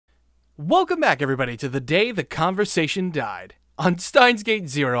Welcome back, everybody, to the day the conversation died. On Steins Gate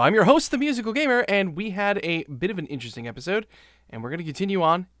Zero, I'm your host, the Musical Gamer, and we had a bit of an interesting episode, and we're going to continue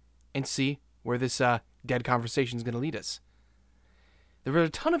on and see where this dead conversation is going to lead us. There were a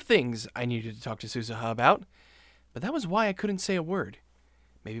ton of things I needed to talk to Suzuha about, but that was why I couldn't say a word.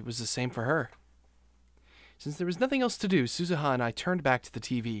 Maybe it was the same for her. Since there was nothing else to do, Suzuha and I turned back to the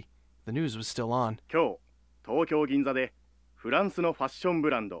TV. The news was still on. 今日、東京銀座でフランスのファッションブ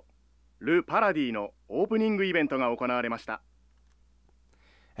ランドル・パラディのオープニングイベントが行われました。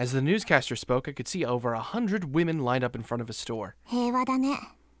 As the newscaster spoke, I could see over 100 women lined up in front of a store. 平和だね。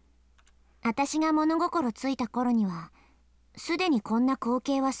私が物心ついた頃には、すでにこんな光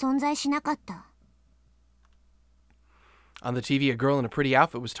景は存在しなかった。 On the TV, a girl in a pretty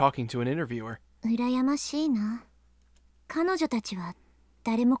outfit was talking to an interviewer. 羨ましいな。彼女たちは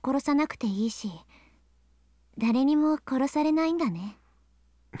誰も殺さなくていいし、誰にも殺されないんだね。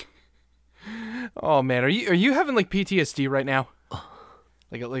 Oh man, are you having like PTSD right now?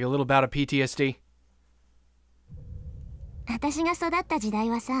 Like a little bout of PTSD? 私が育った時代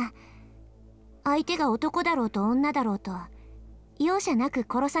はさ、相手が男だろうと女だろうと容赦なく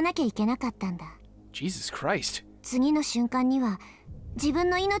殺さなきゃいけなかったんだ。 Jesus Christ. 次の瞬間には自分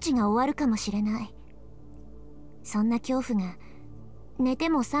の命が終わるかもしれない。そんな恐怖が寝て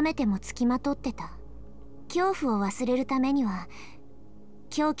も覚めてもつきまとってた。恐怖を忘れるためには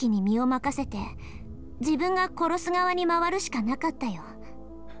狂気に身を任せて自分が殺す側に回るしかなかったよ。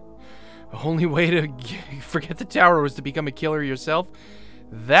 The only way to forget the tower was to become a killer yourself?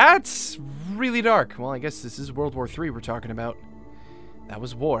 That's really dark. Well, I guess this is World War III we're talking about. That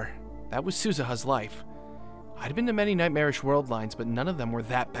was war. That was Suzuha's life. I'd been to many nightmarish world lines, but none of them were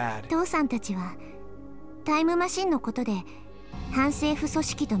that bad. 父さんたちはタイムマシンのことで反政府組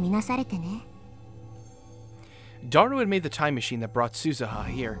織とみなされてね。 Daru had made the time machine that brought Suzuha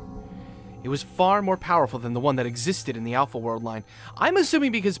here. It was far more powerful than the one that existed in the Alpha World line. I'm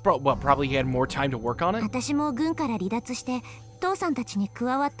assuming because, probably he had more time to work on it? 私も軍から離脱して父さんたちに加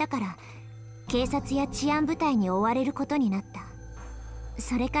わったから警察や治安部隊に追われることになった。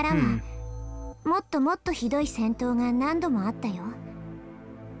それからは、もっともっとひどい戦闘が何度もあったよ。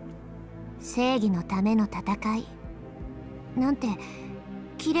正義のための戦いなんて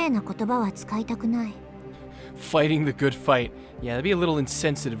綺麗な言葉は使いたくない。 Fighting the good fight. Yeah, that'd be a little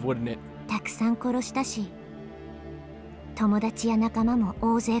insensitive, wouldn't it? たくさん殺したし、友達や仲間も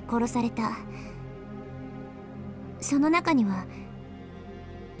大勢殺された。その中には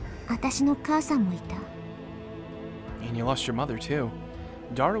私の母さんもいた。 And you lost your mother, too.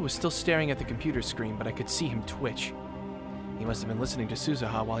 Daru was still staring at the computer screen, but I could see him twitch. He must have been listening to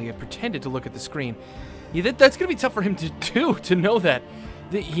Suzuha while he had pretended to look at the screen. Yeah, that's gonna be tough for him to do, to know that.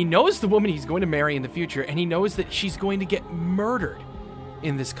 He knows the woman he's going to marry in the future, and he knows that she's going to get murdered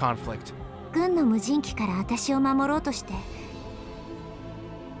in this conflict. 軍の無人機から私を守ろうとして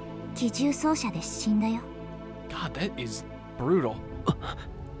機銃掃射で死んだよ。 God, that is brutal.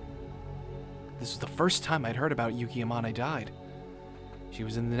 This was the first time I'd heard about Yuki Amane died. She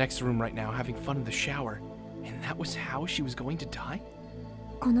was in the next room right now, having fun in the shower. And that was how she was going to die?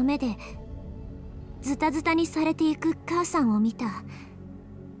 この目でズタズタにされていく母さんを見た。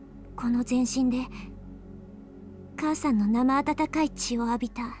この全身で母さんの生温かい血を浴び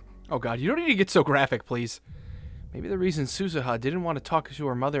た。 Oh god, you don't need to get so graphic, please. Maybe the reason Suzuha didn't want to talk to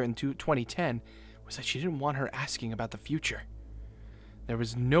her mother in 2010 was that she didn't want her asking about the future. There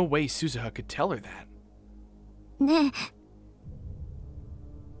was no way Suzuha could tell her that. ねえ、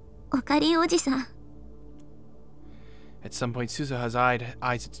おかりおじさん。 At some point, Suzuha's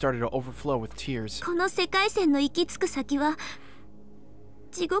eyes had started to overflow with tears. この世界線の行き着く先は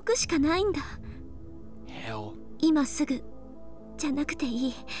地獄しかないんだ。 Hell. 今すぐじゃなくてい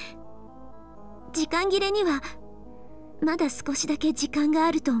い。時間切れにはまだ少しだけ時間が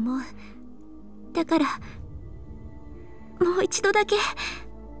あると思う。だからもう一度だけ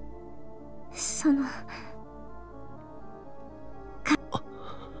その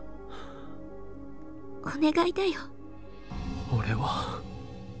お願いだよ。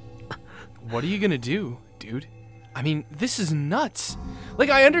 What are you gonna do, dude? I mean, this is nuts. Like,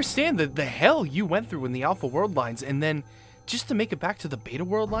 I understand the hell you went through in the Alpha World lines, and then just to make it back to the Beta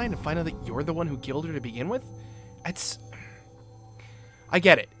World line and find out that you're the one who killed her to begin with? I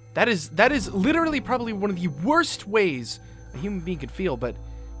get it. That is literally probably one of the worst ways a human being could feel, but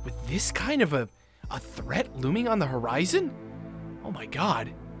with this kind of a threat looming on the horizon? Oh my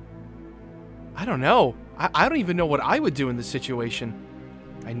god. I don't know. I don't even know what I would do in this situation.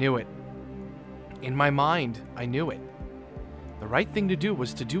 I knew it. In my mind, I knew it. The right thing to do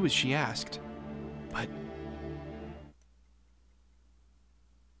was to do as she asked. But...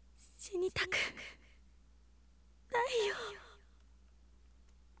 にたくないよ。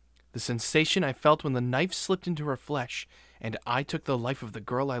 The sensation I felt when the knife slipped into her flesh, and I took the life of the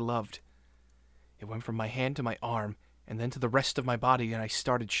girl I loved. It went from my hand to my arm, and then to the rest of my body, and I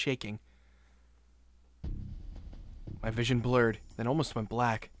started shaking. My vision blurred, then almost went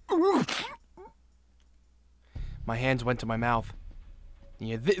black. My hands went to my mouth.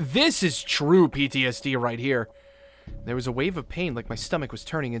 Yeah, this is true PTSD right here. There was a wave of pain like my stomach was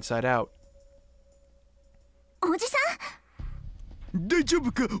turning inside out. おじさん、大丈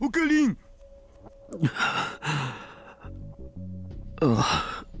夫か、おかりん。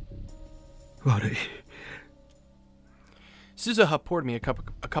悪い。 Suzuha poured me a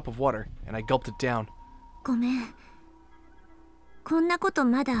cup of water, and I gulped it down. ごめん。こんなこと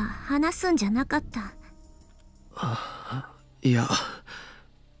まだ話すんじゃなかった。いや、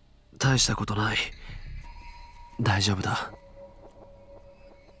大したことない。大丈夫だ。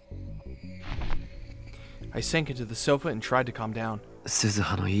I sank into the sofa and tried to calm down. 鈴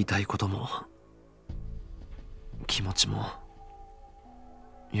葉の言いたいことも気持ちも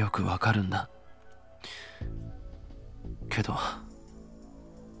よくわかるんだ。けど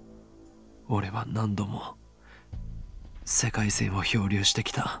俺は何度も世界線を漂流して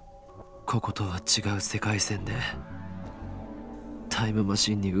きた。こことは違う世界線でタイムマ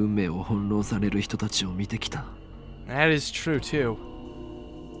シンに運命を翻弄される人たちを見てきた。 That is true too.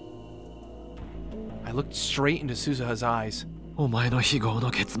 I looked straight into Suzuha's eyes. お前の非業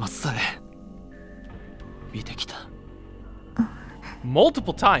の結末さえ見てきた。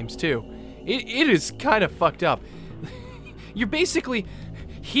 Multiple times too. It is kind of fucked up. You're basically...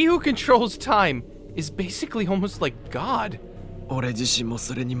 He who controls time is basically almost like God. 俺自身も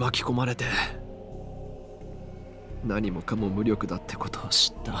それに巻き込まれて何もかも無力だってことを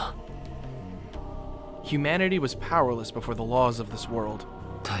知った。 Humanity was powerless before the laws of this world.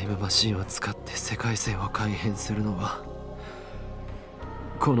 タイムマシンを使って世界線を改変するのは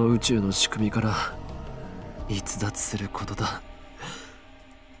この宇宙の仕組みから逸脱することだ。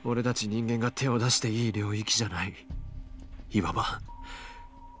俺たち人間が手を出していい領域じゃない。いわば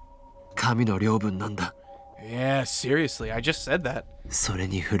神の領分なんだ。 Yeah, seriously, I just said that. それ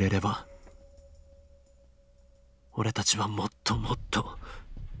に触れれば俺たちはもっともっと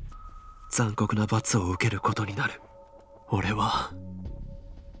残酷な罰を受けることになる。俺は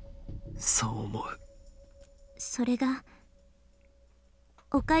そう思う。それが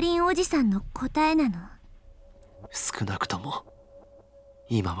オカリンおじさんの答えなの？少なくとも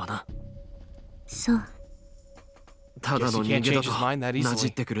今はな。そう。ただの人間だと Guess you can't change his mind that easily. なじ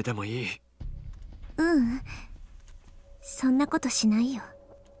ってくれてもいい。そんなことしないよ。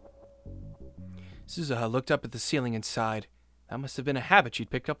 Suzuha looked up at the ceiling and sighed. That must have been a habit she'd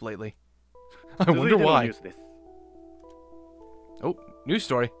picked up lately. I 続い wonder てのニュ why. ースです。 Oh, news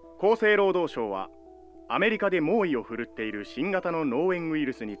story. 厚生労働省はアメリカで猛威を振るっている新型の脳炎ウイ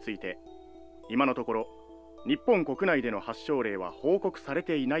ルスについて今のところ日本国内での発症例は報告され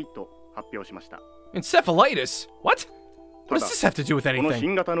ていないと発表しました。 Encephalitis? What? What does this have to do with この anything?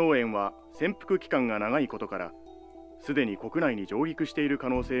 新型脳炎は潜伏期間が長いことからすでに国内に上陸している可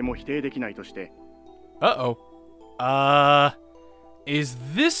能性も否定できないとして Uh-oh. Is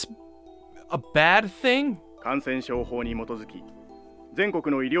this a bad thing? 感染症法に基づき全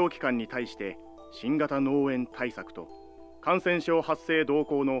国の医療機関に対して新型脳炎対策と感染症発生動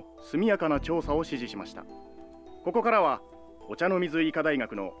向の速やかな調査を指示しました。ここからはお茶の水医科大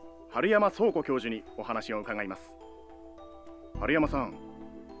学の春山壮子教授にお話を伺います。春山さん、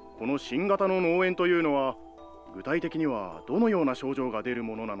この新型の脳炎というのは具体的にはどのような症状が出る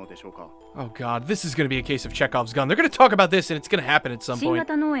ものなのでしょうか？ Oh god, this is going to be a case of Chekhov's gun. They're going to talk about this and it's going to happen at some 新 point.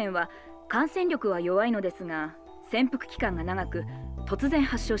 型脳炎は感染力は弱いのですが潜伏期間が長く突然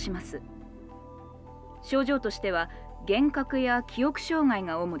発症します。症状としては幻覚や記憶障害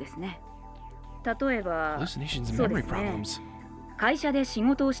が主ですね。例えば Hallucinations and そうで memory すね、 problems. 会社で仕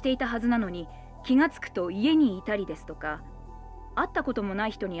事をしていたはずなのに気がつくと家にいたりですとか会ったこともな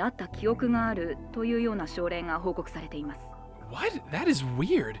い人に会った記憶があるというような症例が報告されています。 What? That is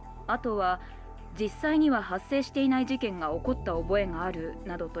weird. あとは実際には発生していない事件が起こった覚えがある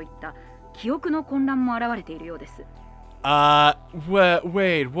などといった記憶の混乱も現れているようです。Wait,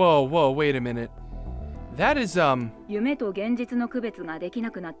 wait a minute. That is, 夢と現実の区別ができ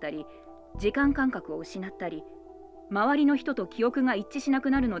なくなったり、時間感覚を失ったり、周りの人と記憶が一致しなく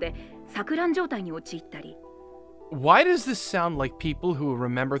なるので錯乱状態に陥ったり。why does this sound like people who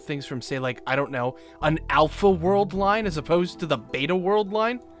remember things from, say, like, I don't know, an alpha world line as opposed to the beta world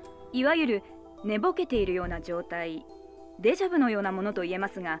line? いわゆる寝ぼけているような状態、デジャブのようなものと言えま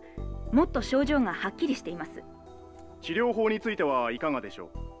すが、もっと症状がはっきりしています。治療法についてはいかがでしょ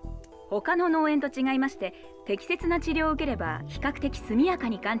う？他の脳炎と違いまして、適切な治療を受ければ比較的速やか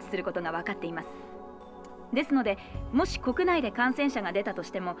に完治することが分かっています。ですので、もし国内で感染者が出たと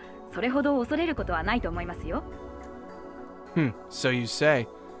しても、それほど恐れることはないと思いますよ。So you say.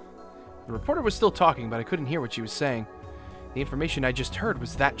 The reporter was still talking, but I couldn't hear what she was saying. The information I just heard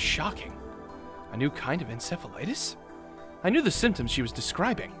was that shocking. A new kind of encephalitis? I knew the symptoms she was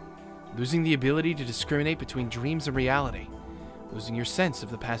describing. Losing the ability to discriminate between dreams and reality. Losing your sense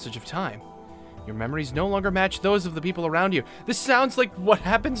of the passage of time. Your memories no longer match those of the people around you. This sounds like what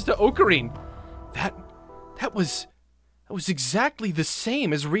happens to Ocarine. That was exactly the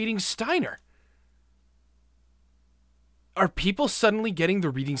same as reading Steiner. Are people suddenly getting the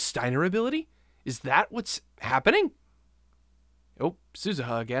reading Steiner ability? Is that what's happening? Oh,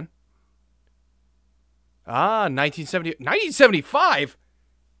 Suzuha again. 1975?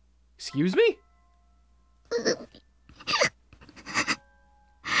 Excuse me?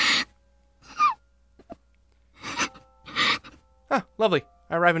 Lovely.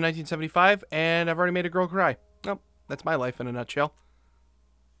 I arrived in 1975, and I've already made a girl cry. Oh, that's my life in a nutshell.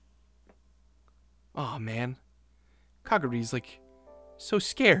 Oh, man. Kaguri's, so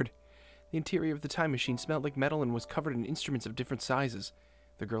scared. The interior of the time machine smelled like metal and was covered in instruments of different sizes.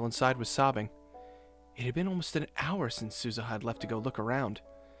 The girl inside was sobbing. It had been almost an hour since Suzuha had left to go look around.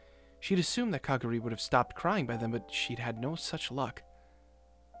 She'd assumed that Kaguri would have stopped crying by then, but she'd had no such luck.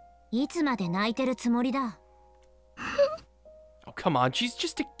 いつまで泣いてるつもりだ。Oh, come on, she's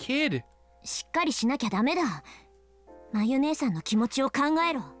just a kid. しっかりしなきゃダメだ。まゆ姉さんの気持ちを考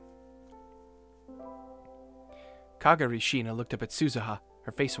えろ。Kaguri Shina looked up at Suzuha,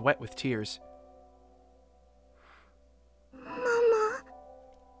 her face wet with tears.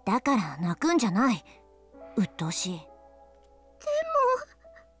 だから泣くんじゃない。鬱陶しい。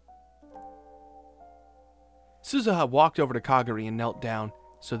Suzuha walked over to Kaguri and knelt down,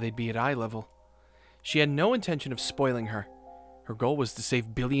 so they'd be at eye level. She had no intention of spoiling her. Her goal was to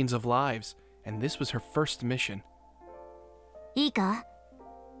save billions of lives, and this was her first mission. いいか、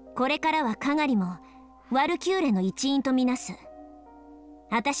これからはカガリもワルキューレの一員とみなす。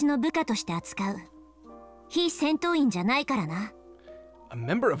私の部下として扱う。非戦闘員じゃないからな。A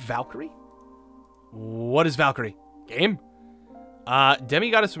member of Valkyrie? What is Valkyrie? Game?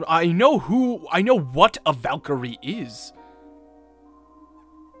 Demigoddess. I know what a Valkyrie is.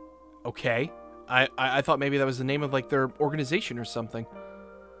 Okay. I thought maybe that was the name of their organization or something.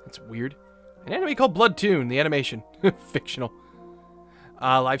 That's weird. An anime called Bloodtoon, the animation. Fictional.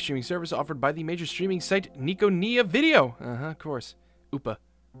 Live streaming service offered by the major streaming site Nico Nia Video. Of course. Upa.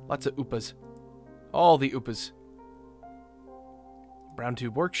 Lots of Upas. All the Upas. Brown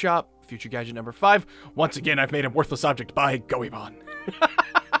Tube Workshop, Future Gadget number 5. Once again, I've made a worthless object by Goemon.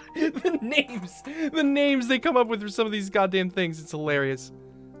 The names they come up with for some of these goddamn things, it's hilarious.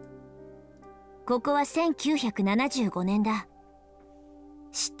 ここは1975年だ。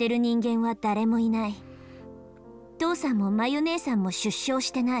知ってる人間は誰もいない。父さんもまゆ姉さんも出生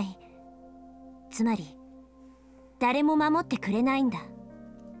してない。つまり、誰も守ってくれないんだ。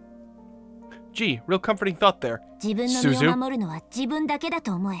Gee, real comforting thought there. 自分の身を守るのは自分だけだ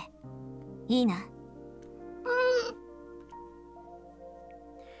と思え。いいな。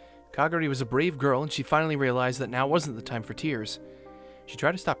Kaguri was a brave girl, and she finally realized that now wasn't the time for tears. She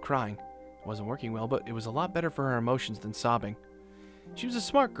tried to stop crying. It wasn't working well, but it was a lot better for her emotions than sobbing. She was a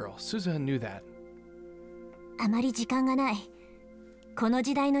smart girl. Suzuha knew that. あまり時間がない。この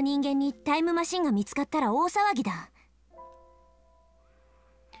時代の人間にタイムマシンが見つかったら大騒ぎだ。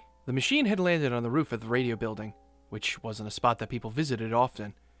The machine had landed on the roof of the radio building, which wasn't a spot that people visited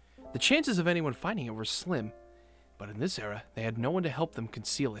often. The chances of anyone finding it were slim, but in this era, they had no one to help them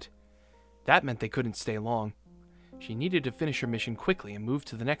conceal it. That meant they couldn't stay long. She needed to finish her mission quickly and move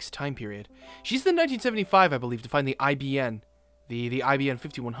to the next time period. She's in 1975, I believe, to find the IBN. The IBN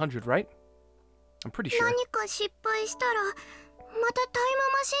 5100, right? I'm pretty sure. 何か失敗したら、またタイム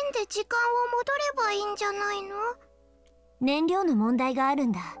マシンで時間を戻ればいいんじゃないの？燃料の問題がある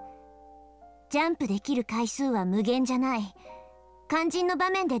んだ。ジャンプできる回数は無限じゃない。肝心の場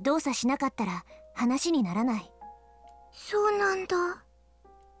面で動作しなかったら話にならない。そうなんだ。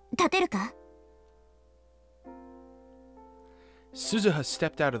立てるか？ Suzuha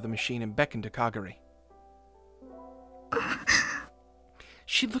stepped out of the machine and beckoned to Kaguri.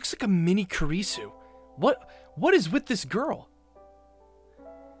 She looks like a mini Kurisu. What is with this girl?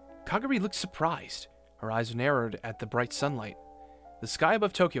 Kaguri looked surprised. Her eyes narrowed at the bright sunlight. The sky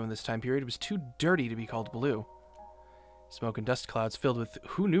above Tokyo in this time period was too dirty to be called blue. Smoke and dust clouds filled with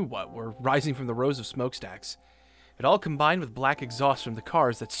who knew what were rising from the rows of smokestacks. It all combined with black exhaust from the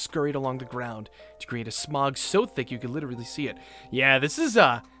cars that scurried along the ground to create a smog so thick you could literally see it. Yeah, this is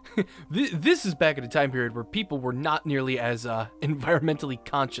This is back at a time period where people were not nearly as environmentally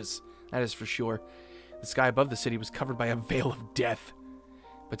conscious. That is for sure. The sky above the city was covered by a veil of death.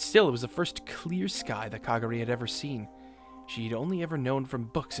 But still, it was the first clear sky that Kagari had ever seen. She'd only ever known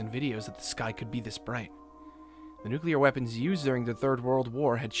from books and videos that the sky could be this bright. The nuclear weapons used during the Third World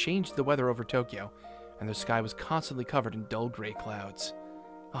War had changed the weather over Tokyo, and the sky was constantly covered in dull gray clouds.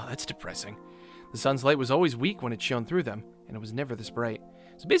 Oh, that's depressing. The sun's light was always weak when it shone through them, and it was never this bright.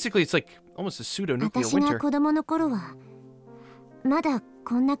 So basically, it's like almost a pseudo-nuclear 私が winter. 子供の頃はまだ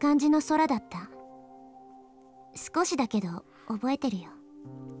こんな感じの空だった。少しだけど覚えてるよ。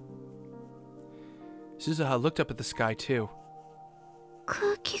 Suzuha looked up at the sky too.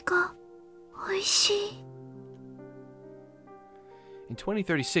 空気が美味しい。 In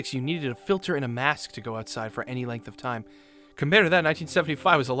 2036, you needed a filter and a mask to go outside for any length of time. Compared to that,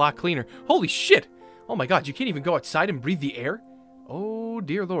 1975 was a lot cleaner. Holy shit! Oh my god, you can't even go outside and breathe the air? Oh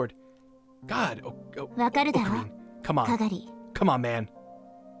dear lord. God, Ocarine. Come on. かがり。 Come on, man.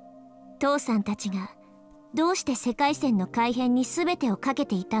 父さんたちがどうして世界線の改変に全てをかけ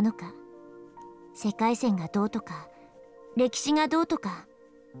ていたのか。世界線がどうとか、歴史がどうとか、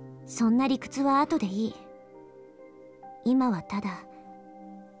そんな理屈は後でいい。今はただ、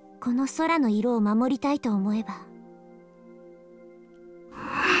この空の色を守りたいと思えば。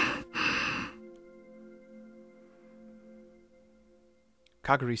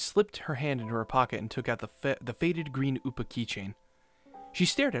Kagari slipped her hand into her pocket and took out the faded green Upa keychain. She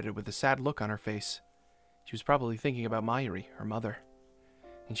stared at it with a sad look on her face. She was probably thinking about Mayuri, her mother.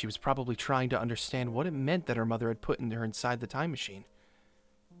 And she was probably trying to understand what it meant that her mother had put in her inside the time machine.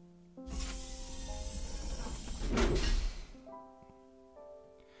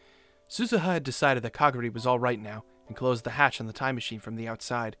 Suzuha had decided that Kagari was all right now and closed the hatch on the time machine from the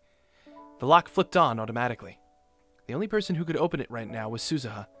outside. The lock flipped on automatically. The only person who could open it right now was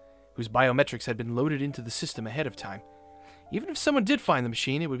Suzuha, whose biometrics had been loaded into the system ahead of time. Even if someone did find the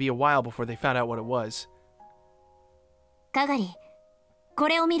machine, it would be a while before they found out what it was. かがり、こ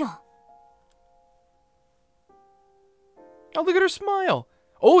れを見ろ。 Oh, look at her smile!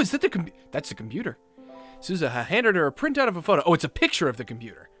 Oh, is that that's the computer. Suzuha handed her a printout of a photo. Oh, it's a picture of the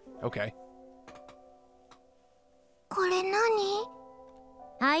computer. Okay. これ何？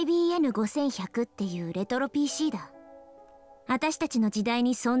 IBN5100 っていうレトロ PC だ。私たちの時代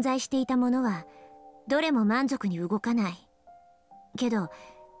に存在していたものはどれも満足に動かない。けど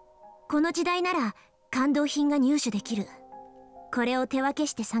この時代なら感動品が入手できる。これを手分け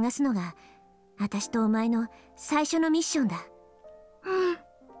して探すのが私とお前の最初のミッションだ。うん。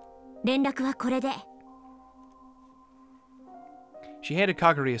連絡はこれで。She handed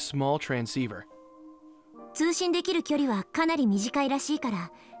Kagari a small transceiver. 通信できる距離はかなり短いらしいか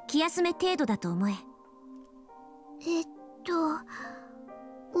ら気休め程度だと思え。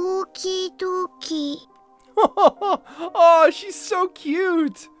オーキードーキー。Oh, she's so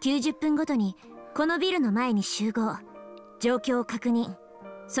cute! 90分ごとにこのビルの前に集合。状況を確認。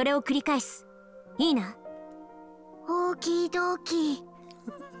それを繰り返す。いいな。オーキードーキー。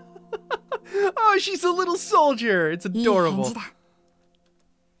Oh, she's a little soldier! It's いい返 adorable. 事だ。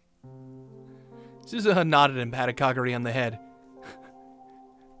Suzuha nodded and patted Kagari on the head.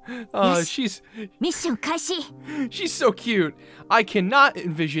 Oh, Yes. ミッション開始。 she's so cute. I cannot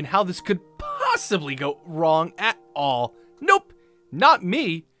envision how this could possibly go wrong at all. Nope, not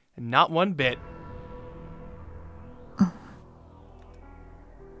me, not one bit.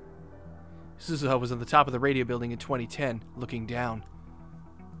 Suzuha was on the top of the radio building in 2010, looking down.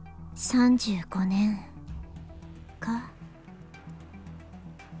 35年か。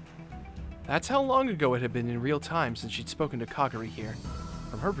 That's how long ago it had been in real time since she'd spoken to Kagari here.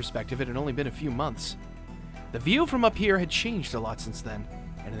 From her perspective, it had only been a few months. The view from up here had changed a lot since then,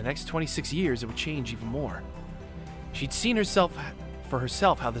 and in the next 26 years it would change even more. She'd seen for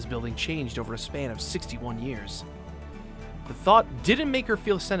herself how this building changed over a span of 61 years. The thought didn't make her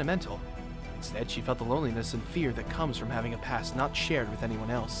feel sentimental. Instead, she felt the loneliness and fear that comes from having a past not shared with anyone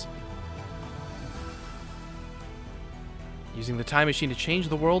else. Using the time machine to change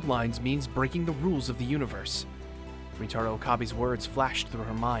the world lines means breaking the rules of the universe. Ritaro Okabe's words flashed through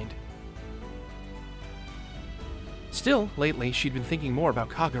her mind. Still, lately, she'd been thinking more about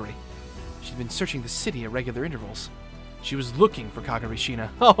Kagari. She'd been searching the city at regular intervals. She was looking for Kagari Shina.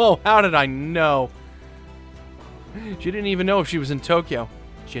 Oh, how did I know? She didn't even know if she was in Tokyo.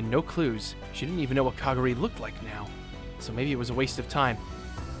 She had no clues. She didn't even know what Kagari looked like now. So maybe it was a waste of time.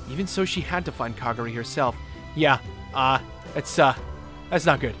 Even so, she had to find Kagari herself. Yeah, that's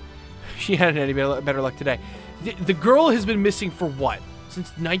not good. She hadn't had any better luck today. The girl has been missing for what? Since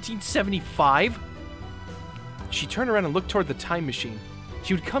 1975? She turned around and looked toward the time machine.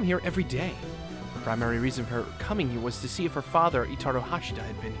 She would come here every day. The primary reason for her coming here was to see if her father, Itaro Hashida,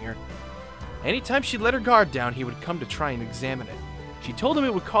 had been here. Anytime she let her guard down, he would come to try and examine it. She told him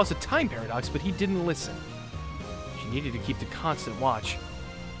it would cause a time paradox, but he didn't listen. She needed to keep the constant watch.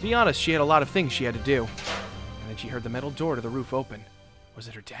 To be honest, she had a lot of things she had to do. And then she heard the metal door to the roof open. Was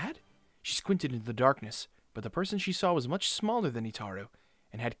it her dad? She squinted into the darkness, but the person she saw was much smaller than Itaru,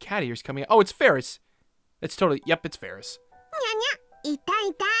 and had cat ears coming out. Oh, it's Ferris! It's totally, yep, it's Ferris. にゃにゃ、いた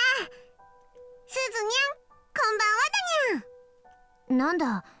いた。すずにゃん、こんばんはだにゃ。なん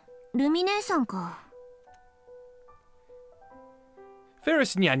だ、ルミ姉さんか。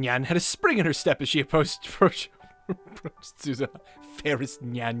Ferris Nyan Nyan had a spring in her step as she approached Suzuha. Ferris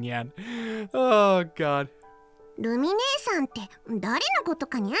Nyan Nyan. Oh, God. ルミ姉さんって誰のこと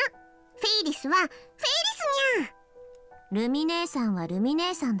かにゃ。フェイリスはフェイリスにゃ。ルミ姉さんはルミ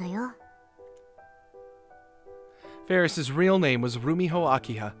姉さんだよ。Ferris's real name was Rumiho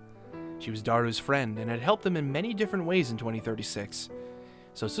Akiha. She was Daru's friend and had helped them in many different ways in 2036.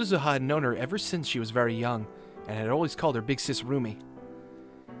 So Suzuha had known her ever since she was very young, and had always called her Big Sis Rumi.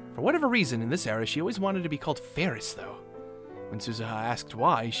 For whatever reason, in this era, she always wanted to be called Ferris, though. When Suzuha asked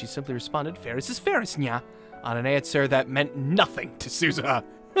why, she simply responded, Ferris is Ferris, nya, on an answer that meant nothing to Suzuha.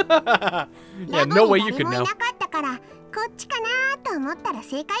 Yeah, no way you could know. こっちかなと思ったら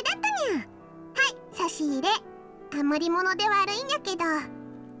正解だったにゃ。はい、差し入れ。余り物で悪いんやけど。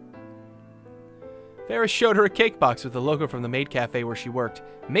Ferris showed her a cake box with the logo from the maid cafe where she worked.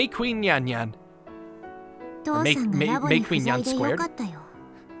 May Queen Nyan Nyan. 父さんがラボに不在でよかったよ。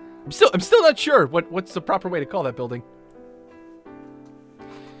I'm still not sure what's the proper way to call that building.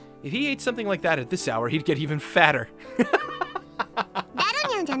 If he ate something like that at this hour, he'd get even fatter. ダル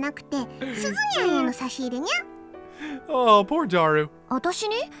ニャンじゃなくて、スズニャンへの差し入れにゃ。Oh, poor Daru. 私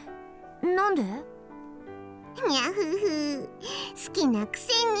に？なんで？にゃふふ、好きなく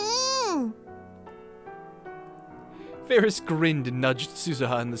せに。Ferris grinned and nudged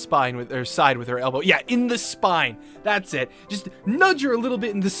Suzuha in the spine with her side with her elbow. Yeah, in the spine. That's it. Just nudge her a little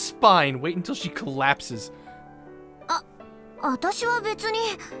bit in the spine. Wait until she collapses. 私は別に。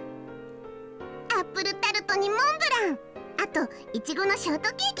アップルタルトにモンブラン。あと、いちごのショート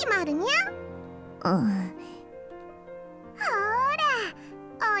ケーキもあるにゃ。ほら、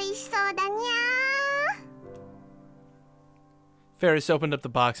美味しそうだにゃ。Ferris opened up the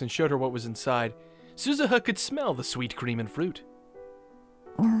box and showed her what was inside. Suzuha could smell the sweet cream and fruit.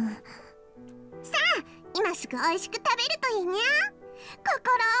 さあ、今すぐ美味しく食べるといいにゃ。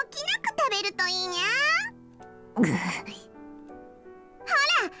心置きなく食べるといいにゃ。ほら、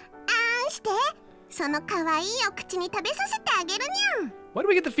あんして。その可愛いお口に食べさせてあげるにゃ。Why do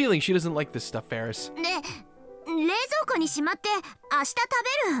we get the feeling she doesn't like this stuff, Ferris? 冷蔵庫にしまって明日食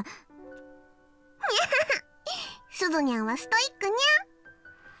べる。にゃすずにゃんはストイックにゃ。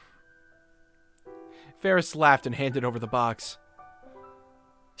Ferris laughed and handed over the box.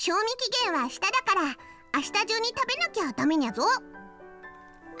 賞味期限は明日だから明日中に食べなきゃダメにゃぞ。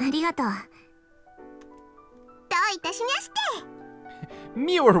ありがとう。どういたしまして。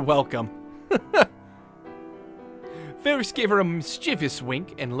You're welcome. Ferris gave her a mischievous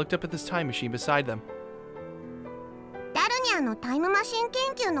wink and looked up at this time machine beside them. ダルニャンのタイムマシン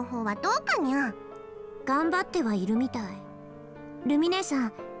研究の方はどうかにゃ。頑張ってはいるみたい。ルミ姉さ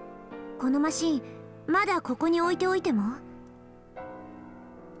ん、このマシンまだここに置いておいても？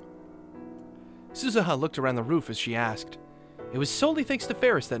 Suzuha looked around the roof as she asked. It was solely thanks to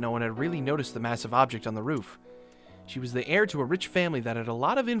Ferris that no one had really noticed the massive object on the roof. She was the heir to a rich family that had a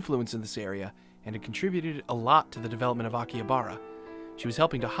lot of influence in this area and had contributed a lot to the development of Akihabara. She was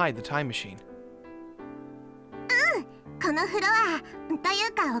helping to hide the time machine. このフロアとい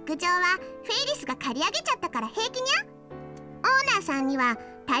うか屋上はフェイリスが借り上げちゃったから平気にゃ。オーナーさんには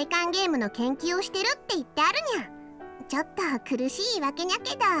体感ゲームの研究をしてるって言ってあるにゃ。ちょっと苦しいわけにゃ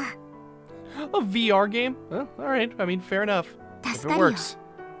けど。A VR game? Well, alright, I mean, fair enough. If 助 it かるよ。 works.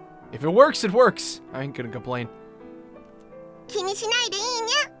 If it works, it works. I ain't gonna complain. 気にしないでいいに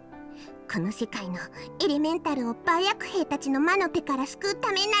ゃ。この世界のエレメンタルを売薬兵たちの魔の手から救う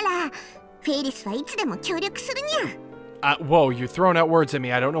ためならフェイリスはいつでも協力するにゃ。Whoa, you're throwing out words at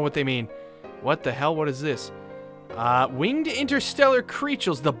me. I don't know what they mean. What the hell? What is this? Winged interstellar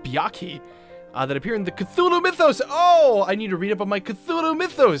creatures, the Byaki, that appear in the Cthulhu mythos. Oh, I need to read up on my Cthulhu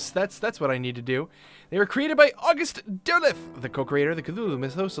mythos. That's what I need to do. They were created by August Derleth, the co-creator of the Cthulhu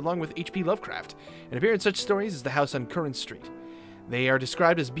mythos, along with H.P. Lovecraft, and appear in such stories as The House on Current Street. They are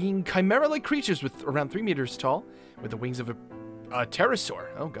described as being chimera-like creatures with around 3 meters tall, with the wings of a pterosaur.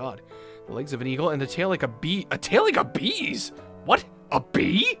 Oh god. The legs of an eagle and a tail like a bee. A tail like a bee's? What? A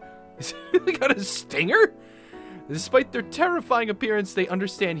bee? Is it got a stinger? Despite their terrifying appearance, they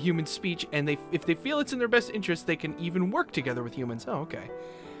understand human speech, and if they feel it's in their best interest, they can even work together with humans. Oh, okay.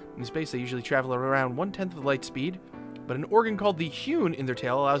 In space, they usually travel around 1/10 of light speed, but an organ called the Hune in their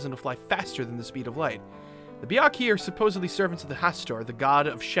tail allows them to fly faster than the speed of light. The Byakhee are supposedly servants of the Hastor, the god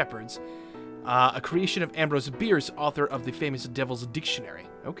of shepherds, a creation of Ambrose Bierce, author of the famous Devil's Dictionary.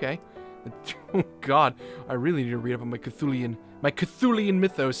 Okay. Oh god, I really need to read up on my Cthulhian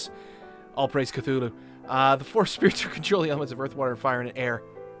mythos. All praise Cthulhu. The 4 spirits are control the elements of earth, water, fire, and air.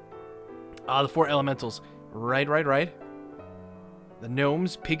 The 4 elementals. Right. The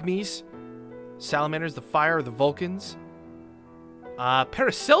gnomes, pygmies, salamanders, the fire, the Vulcans.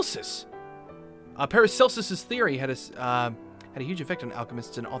 Paracelsus. Paracelsus's theory had a huge effect on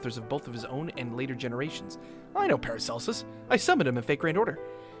alchemists and authors of both of his own and later generations. I know Paracelsus. I summoned him in Fake Grand Order.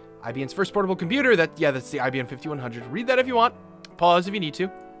 IBM's first portable computer. That's the IBM 5100. Read that if you want. Pause if you need to.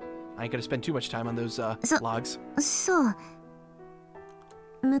 I ain't gonna spend too much time on those logs. そう。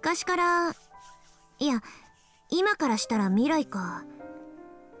昔から、いや、今からしたら未来か。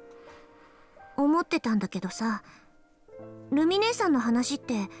思ってたんだけどさ、ルミ姉さんの話っ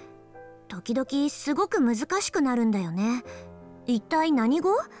て時々すごく難しくなるんだよね。一体何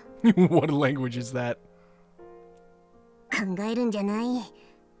語？ What language is that? 考えるんじゃない。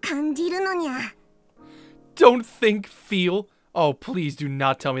感じるのにゃ。Don't think, feel. Oh, please do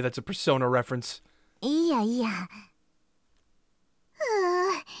not tell me that's a Persona reference. いいや。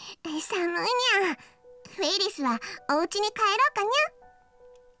寒いにゃ。フェイリスはお家に帰ろうかに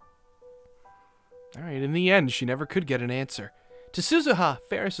ゃ。Alright, in the end, she never could get an answer. To Suzuha,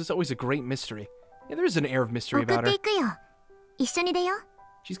 Ferris was always a great mystery. Yeah, there is an air of mystery about her. 送っていくよ。一緒に出よう。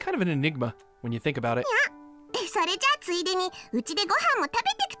She's kind of an enigma when you think about it. それじゃあついでにうちでご飯も食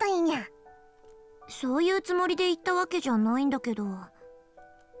べてくといいにゃ。そういうつもりで言ったわけじゃないんだけど。どう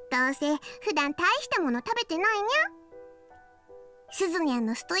せ普段大したもの食べてないにゃ。スズニャン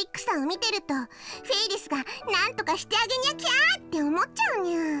のストイックさを見てるとフェイリスがなんとかしてあげにゃきゃーって思っちゃう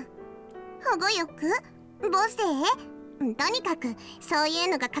にゃ。保護欲？母性？とにかくそうい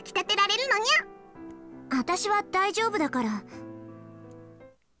うのがかきたてられるのにゃ。私は大丈夫だから。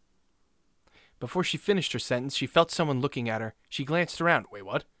Before she finished her sentence, she felt someone looking at her. She glanced around. Wait,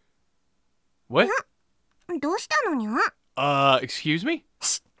 what? What? どうしたのにゃ? Excuse me?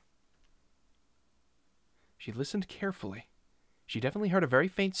 She listened carefully. She definitely heard a very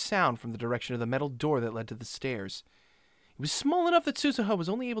faint sound from the direction of the metal door that led to the stairs. It was small enough that Suzuha was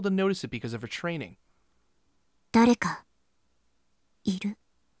only able to notice it because of her training. 誰かいる。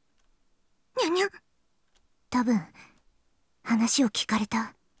にゃにゃ。多分話を聞かれ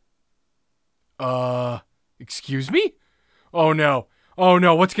た。Excuse me? Oh no,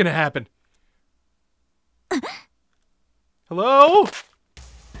 what's gonna happen? Hello?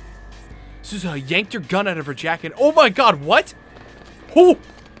 Suzuha yanked her gun out of her jacket. Oh my god, what? Oh!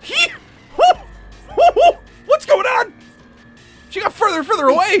 What's going on? She got further and further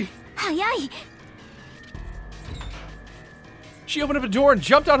away! 早い! She opened up a door and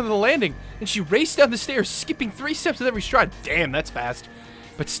jumped onto the landing, and she raced down the stairs, skipping 3 steps with every stride. Damn, that's fast.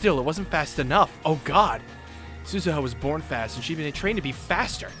 But still, it wasn't fast enough. Oh god. Suzuha was born fast, and she'd been trained to be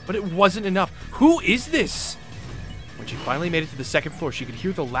faster, but it wasn't enough. Who is this? When she finally made it to the 2nd floor, she could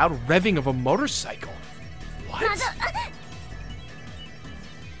hear the loud revving of a motorcycle. What?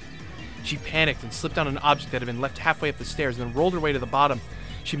 She panicked and slipped on an object that had been left halfway up the stairs and then rolled her way to the bottom.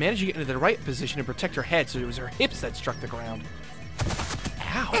 She managed to get into the right position and protect her head, so it was her hips that struck the ground.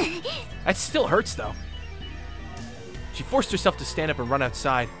 Ow. That still hurts, though. She forced herself to stand up and run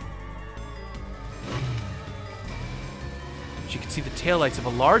outside. She could see the taillights of a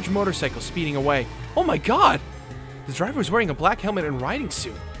large motorcycle speeding away. Oh my god! The driver was wearing a black helmet and riding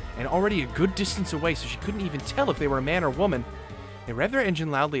suit, and already a good distance away, so she couldn't even tell if they were a man or woman. They revved their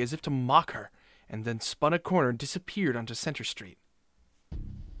engine loudly as if to mock her, and then spun a corner and disappeared onto Center Street.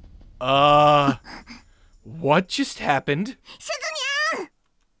 What just happened? Suzunya!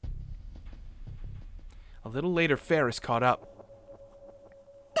 A little later, Ferris caught up.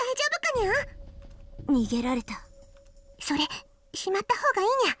 大丈夫かにゃ? 逃げられた。それ、しまった方がいい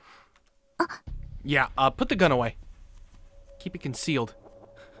にゃ。あ。Yeah, put the gun away. Keep it concealed.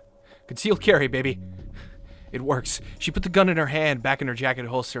 Concealed carry, baby. It works. She put the gun in her hand, back in her jacket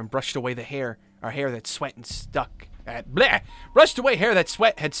holster, and brushed away the hair, that sweat and stuck. Brushed away hair that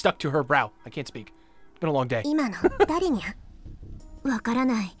sweat had stuck to her brow. I can't speak. It's been a long day. 今の誰にゃ? わから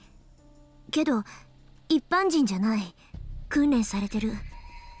ない。けど、一般人じゃない。訓練されてる。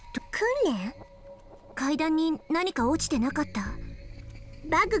訓練? 階段に何か落ちてなかった。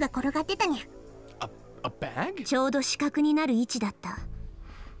バッグが転がってたにゃ。A bag? ちょうど死角になる位置だった。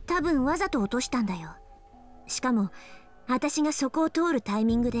多分わざと落としたんだよ。しかも私がそこを通るタイ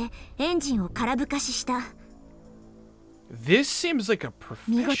ミングでエンジンを空ぶかしした。 This seems like a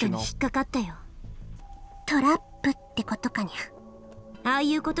見事に professional. 引っかかったよ。トラップってことかにゃ。ああ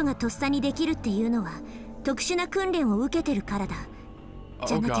いうことがとっさにできるっていうのは特殊な訓練を受けてるからだ。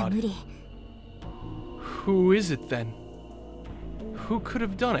じゃ Oh なきゃ god. 無理。 Who is it then? Who could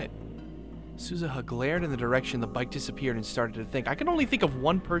have done it? Suzuha glared in the direction the bike disappeared and started to think. I can only think of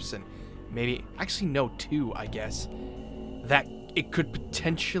one person. Maybe, actually no, two, I guess. That it could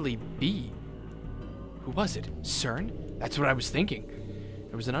potentially be. Who was it? CERN? That's what I was thinking.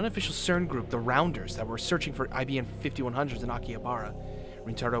 There was an unofficial CERN group, the Rounders, that were searching for IBM 5100s in Akihabara.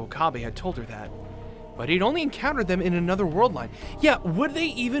 Rintaro Okabe had told her that. But he'd only encountered them in another world line. Yeah, would they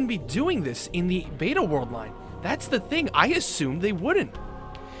even be doing this in the Beta world line? That's the thing. I assumed they wouldn't.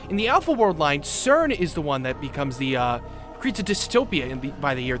 In the Alpha world line, CERN is the one that becomes the, creates a dystopia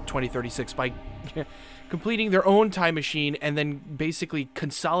by the year 2036 by completing their own time machine and then basically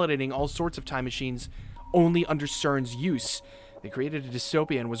consolidating all sorts of time machines only under CERN's use. They created a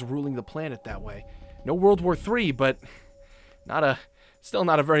dystopia and was ruling the planet that way. No World War III, but still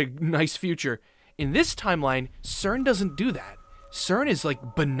not a very nice future. In this timeline, CERN doesn't do that. CERN is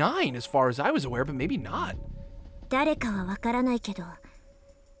like benign as far as I was aware, but maybe not. 誰かはわからないけど、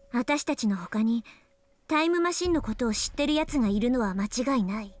私たちの他にタイムマシンのことを知ってる奴がいるのは間違い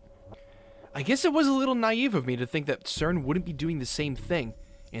ない。I guess it was a little naive of me to think that CERN wouldn't be doing the same thing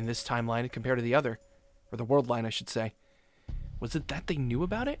in this timeline compared to the other. Or the world line, I should say. Was it that they knew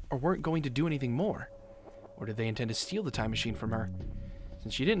about it, or weren't going to do anything more? Or did they intend to steal the time machine from her?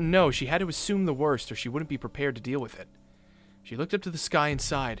 Since she didn't know, she had to assume the worst, or she wouldn't be prepared to deal with it. She looked up to the sky and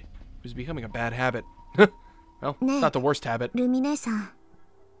sighed. It was becoming a bad habit. Well, not the worst habit. ルミ姉さん、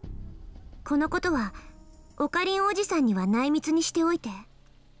このことはオカリンおじさんには内密にしておいて。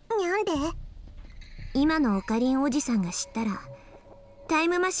なんで？今のオカリンおじさんが知ったらタイ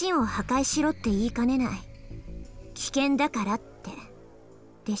ムマシンを破壊しろって言いかねない。危険だからって。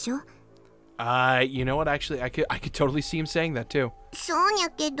でしょ？ You know what? Actually, I could totally see him saying that too. そうにゃ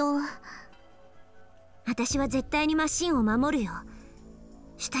けど。私は絶対にマシンを守るよ。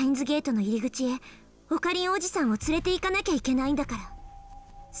シュタインズゲートの入り口へオカリンおじさんを連れて行かなきゃいけないんだから。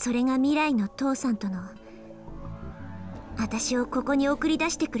それが未来の父さんとの、私をここに送り出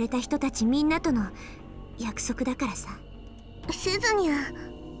してくれた人たちみんなとの約束だからさ。すずにゃ。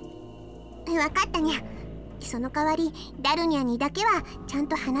わかったにゃ。その代わりダルニャにだけはちゃん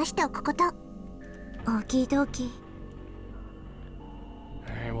と話しておくこと。オーキードーキー。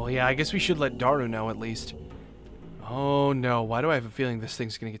Alright, well, yeah, I guess we should let Daru know at least. Oh no, why do I have a feeling this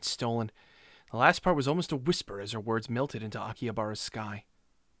thing's gonna get stolen? The last part was almost a whisper as her words melted into Akihabara's sky.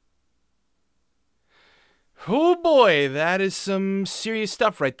 Oh boy, that is some serious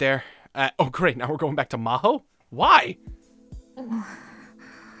stuff right there. Oh great, now we're going back to Maho? Why?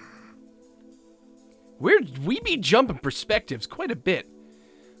 We be jumping perspectives quite a bit.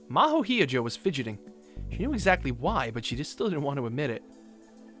 Maho Hyojo was fidgeting. She knew exactly why, but she just still didn't want to admit it.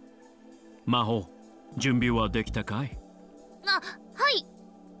 Maho, 準備はできたかい？はい。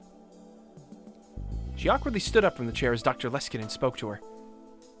 She awkwardly stood up from the chair as Dr. Leskinen spoke to her.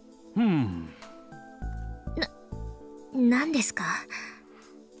 何ですか？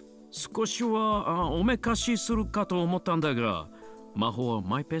少しはおめかしするかと思ったんだが、魔法は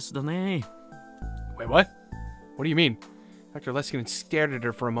マイペースだね。 Wait, what? What do you mean? Dr. Leskinen stared at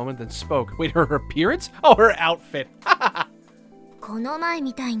her for a moment, then spoke. Wait, her appearance? Oh, her outfit. この前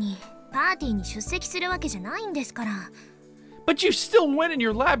みたいにパーティーに出席するわけじゃないんですから。But you still went in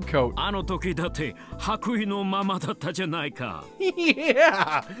your lab coat. あの時だって白衣のままだったじゃないか。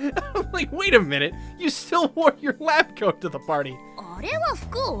Yeah. I'm like, wait a minute. You still wore your lab coat to the party. あれは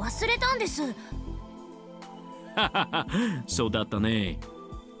服を忘れたんです。そうだったね。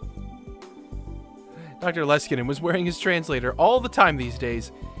Dr. Leskinen was wearing his translator all the time these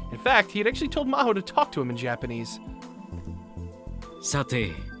days. In fact, he had actually told Maho to talk to him in Japanese. さ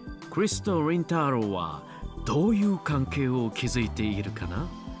て、クリスとリンタロウはどういう関係を築いているかな？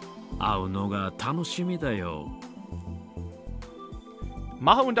会うのが楽しみだよ。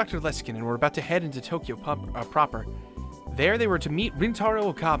Maho and Dr. Leskinen were about to head into Tokyo proper. There they were to meet Rintaro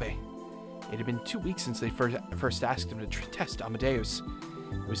Okabe. It had been 2 weeks since they first asked him to test Amadeus.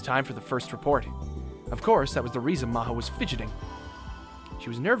 It was time for the first report. Of course, that was the reason Maho was fidgeting. She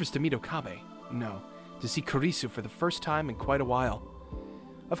was nervous to meet Okabe. No, to see Kurisu for the first time in quite a while.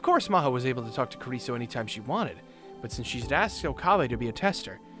 Of course, Maho was able to talk to Kurisu anytime she wanted, but since she'd asked Okabe to be a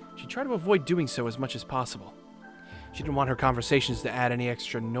tester, she tried to avoid doing so as much as possible. She didn't want her conversations to add any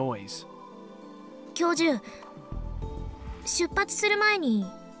extra noise. 教授、出発する前に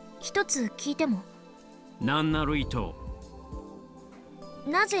一つ聞いても？何なる意図？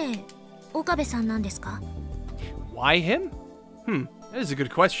なぜ岡部さんなんですか？ Why him? That is a good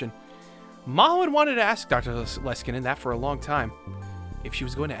question. Maho had wanted to ask Dr. Leskinen that for a long time. If she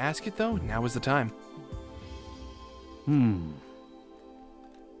was going to ask it, though, now was the time.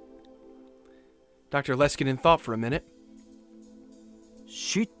 Dr. Leskinen thought for a minute.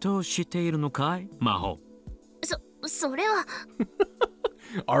 嫉妬しているのかい、魔法？それは。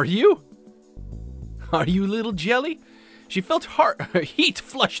Are you? Are you, little jelly? She felt heat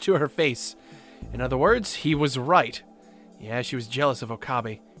flush to her face. In other words, he was right. Yeah, she was jealous of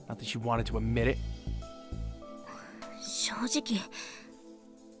Okabe. Not that she wanted to admit it. 正直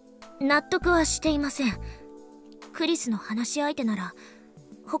納得はしていません。クリスの話し相手なら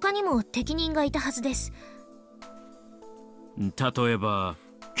他にも適任がいたはずです。例えば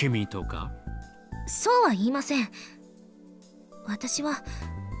君とか？そうは言いません。私は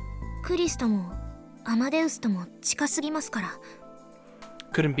クリスともアマデウスとも近すぎますから。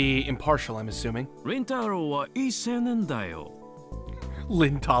Couldn't be impartial, I'm assuming. リンタロウはいい青年だよ。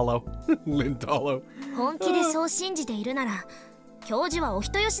Lintalo. Lintalo. 本気でそう信じているなら教授はお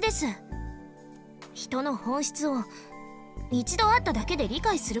人よしです。人の本質を一度会っただけで理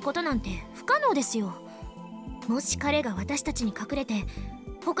解することなんて不可能ですよ。もし彼が私たちに隠れて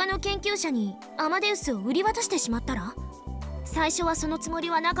他の研究者にアマデウスを売り渡してしまったら、最初はそのつもり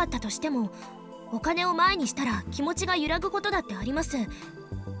はなかったとしてもお金を前にしたら気持ちが揺らぐことだってあります。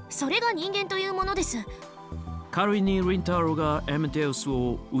それが人間というものです。仮にリンタロウがアマデウス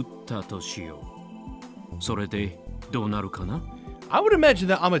を売ったとしよう。それでどうなるかな？ I would imagine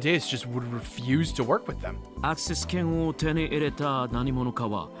that Amadeus just would refuse to work with them. アクセス権を手に入れた何者か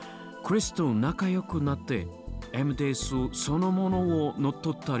はクリスと仲良くなってアマデウスそのものを乗っ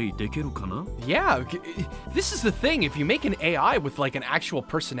取ったりできるかな？ Yeah, this is the thing. If you make an AI with like an actual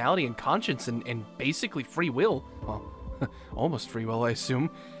personality and conscience and basically free will, well, almost free will, I assume,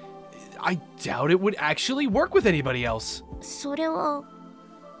 I doubt it would actually work with anybody else. それは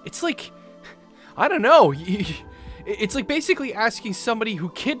It's like, I don't know. It's like basically asking somebody who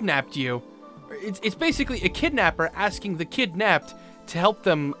kidnapped you. It's basically a kidnapper asking the kidnapped to help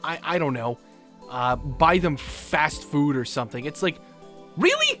them, I don't know, buy them fast food or something. It's like,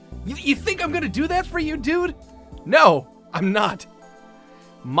 really? You think I'm gonna do that for you, dude? No, I'm not.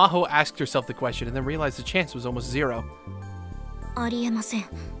 Maho asked herself the question and then realized the chance was almost zero. ありえません。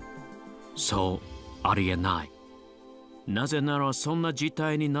そう、ありえない。なぜならそんな事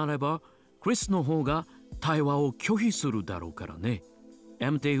態になればクリスの方が対話を拒否するだろうからね。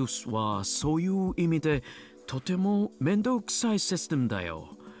アマデウスはそういう意味でとても面倒くさいシステムだよ。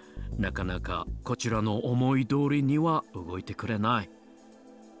なかなかこちらの思い通りには動いてくれない。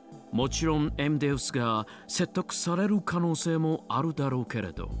もちろんアマデウスが説得される可能性もあるだろうけ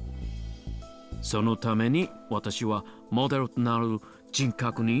れど、そのために私はモデルとなる人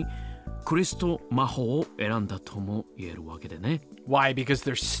格にクリスと魔法を選んだとも言えるわけでね。Why? Because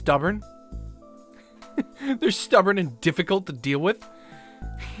they're stubborn? They're stubborn and difficult to deal with?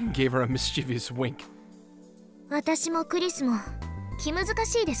 Gave her a mischievous wink. 私もクリスも気難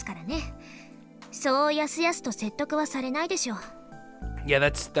しいですからね。そうやすやすと説得はされないでしょう。Yeah,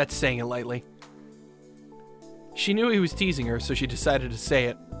 that's saying it lightly. She knew he was teasing her, so she decided to say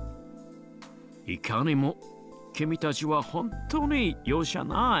it. いかにも君たちは本当に容赦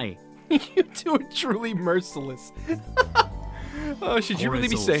ない。You two are truly merciless. Oh, should you really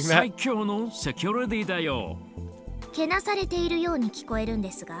be saying 最 that? 強のセキュリティだよ。けなされているように聞こえるん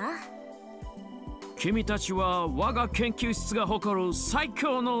ですが。君たちは我が研究室が誇る最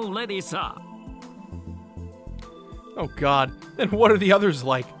強のレディーさ。Oh god, then what are the others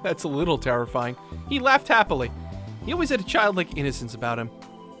like? That's a little terrifying. He laughed happily. He always had a childlike innocence about him.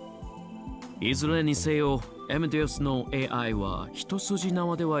 いずれにせよ、アマデウスの AI は一筋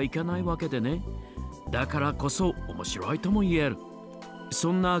縄ではいかないわけでね。だからこそ面白いとも言える。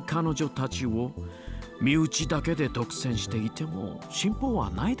そんな彼女たちを身内だけで独占していても進歩は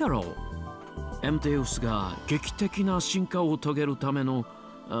ないだろう。アマデウスが劇的な進化を遂げるための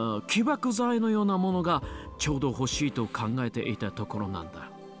起爆剤のようなものがちょうど欲しいと考えていたところなんだ。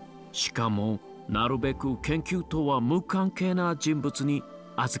しかもなるべく研究とは無関係な人物に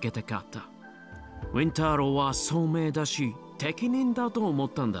預けたかった。ウィンターローは聡明だし適任だと思っ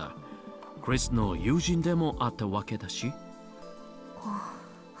たんだ。クリスの友人でもあったわけだし。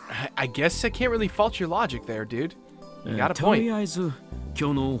I guess I can't really fault your logic there, dude. You got a とり point. あえず今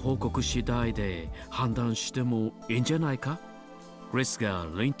日の報告次第で判断してもいいんじゃないか。クリスが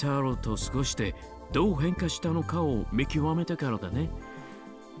リンターローと過ごしてどう変化したのかを見極めてからだね。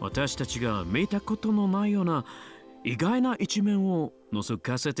私たちが見たことのないような意外な一面を覗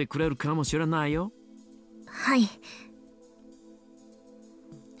かせてくれるかもしれないよ。はい。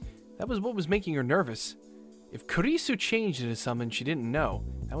 That was what was making her nervous. If Kurisu changed into someone she didn't know,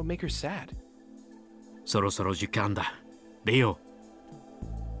 that would make her sad. そろそろ時間だ。レオ。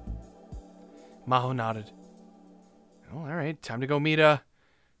Maho nodded. Well, all right, time to go meet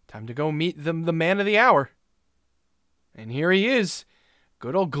the man of the hour. And here he is,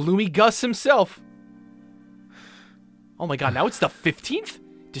 good old gloomy Gus himself. Oh my god, now it's the 15th?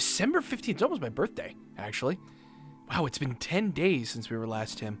 December 15th. It's almost my birthday, actually. Wow, it's been 10 days since we were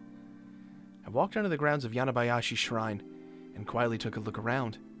last him. I walked under the grounds of Yanabayashi Shrine and quietly took a look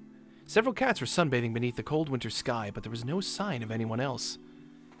around. Several cats were sunbathing beneath the cold winter sky, but there was no sign of anyone else.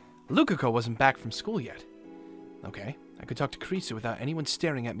 Lukako wasn't back from school yet. Okay, I could talk to Kurisu without anyone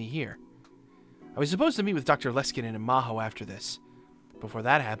staring at me here. I was supposed to meet with Dr. Leskinen and Maho after this. Before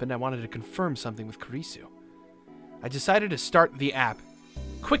that happened, I wanted to confirm something with Kurisu. I decided to start the app.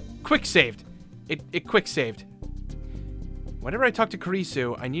 Quick saved. It quick saved. Whenever I talked to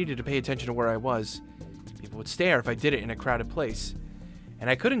Kurisu, I needed to pay attention to where I was. People would stare if I did it in a crowded place. And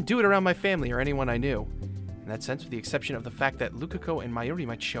I couldn't do it around my family or anyone I knew. In that sense, with the exception of the fact that Lukako and Mayuri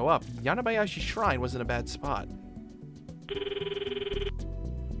might show up, Yanabayashi Shrine wasn't a bad spot.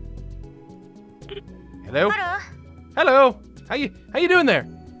 Hello? Hello! How you doing there?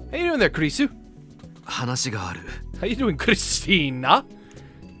 How you doing there, Kurisu? 話がある。 How you doing, Christina?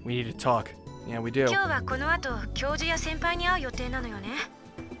 We need to talk. Yeah, we do. 今日はこの後教授や先輩に会う予定なのよね。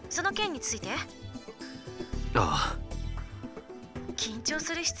その件について。ああ。緊張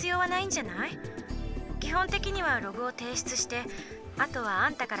する必要はないんじゃない？基本的にはログを提出して、あとはあ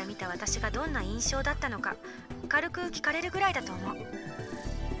んたから見た私がどんな印象だったのか軽く聞かれるぐらいだと思う。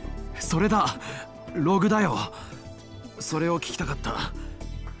それだ。ログだよ。それを聞きたかった。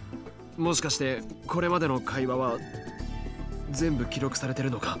もしかしてこれまでの会話は全部記録されてる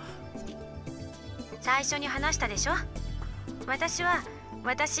のか？最初に話したでしょ。私は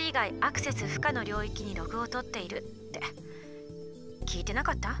私以外アクセス不可の領域にログを取っているって聞いてな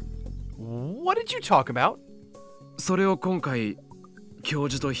かった？ What did you talk about? それを今回教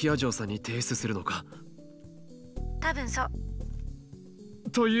授とヒアジョーさんに提出するのか？多分そ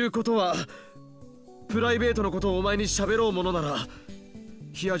う。ということはプライベートのことをお前に喋ろうものなら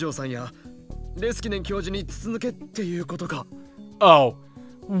ヒアジョーさんやレスキネン教授に筒抜けっていうことか？ Oh,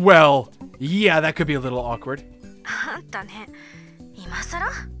 well, yeah, that could be a little awkward. あんたね、今更？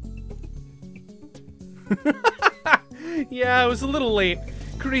 Yeah, it was a little late.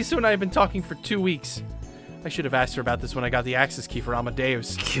 Kurisu and I have been talking for 2 weeks. I should have asked her about this when I got the access key for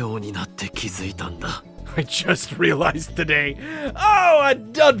Amadeus. 今日になって気づいたんだ。I just realized today. Oh, I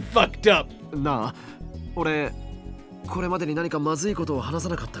done fucked up. なあ、俺これまでに何かまずいことを話さ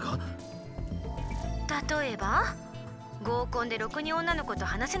なかったか？例えば合コンでろくに女の子と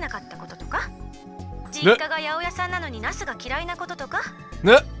話せなかったこととか、実家が八百屋さんなのにナスが嫌いなこととか。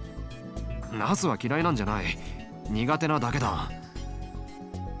ナスは嫌いなんじゃない。苦手なだけだ。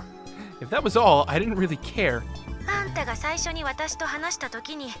If that was all, I didn't really care. あんたが最初に私と話した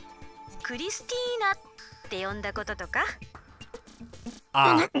時にクリスティーナって呼んだこととか。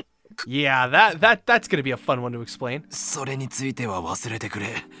Yeah, that's gonna be a fun one to explain. それについては忘れてくれ。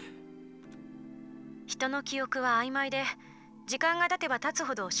人の記憶は曖昧で、時間が経てば経つ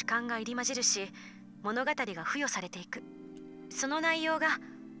ほど主観が入り混じるし、物語が付与されていく。その内容が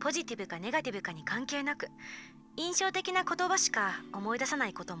ポジティブかネガティブかに関係なく、印象的な言葉しか思い出さな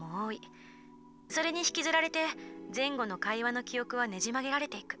いことも多い。それに引きずられて、前後の会話の記憶はねじ曲げられ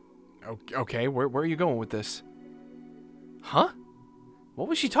ていく。Okay, where are you going with this? Huh? What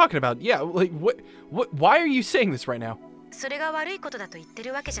was she talking about? Yeah, like why are you saying this right now? それが悪いことだと言って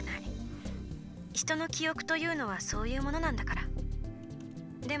るわけじゃない。人の記憶というのはそういうものなんだから。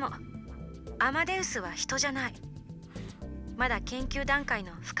でも、アマデウスは人じゃない。まだ研究段階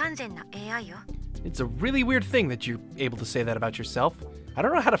の不完全な AI よ。It's a really weird thing that you're able to say that about yourself. I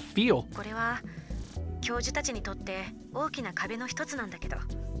don't know how to feel. これは教授たちにとって大きな壁の一つなんだけど、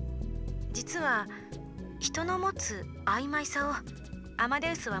実は人の持つ曖昧さをアマ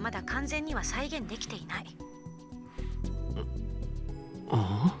デウスはまだ完全には再現できていない。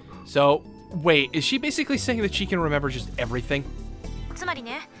So, wait, is she basically saying that she can remember just everything? つまり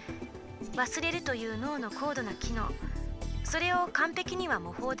ね、忘れるという脳の高度な機能、それを完璧には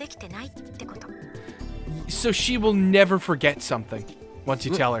模倣できてないってこと。So she will never forget something once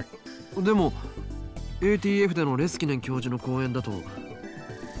you tell her. でも ATF でのレスキネン教授の講演だと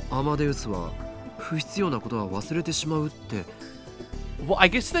アマデウスは不必要なことは忘れてしまうって。 Well, I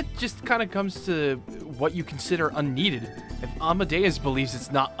guess that just kind of comes to what you consider unneeded. If Amadeus believes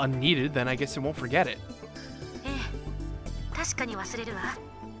it's not unneeded, then I guess it won't forget it. ええ、確かに忘れるわ。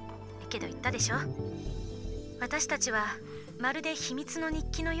けど言ったでしょ。私たちはまるで秘密の日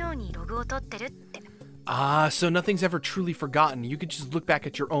記のようにログを取ってるって。Ah, so nothing's ever truly forgotten. You could just look back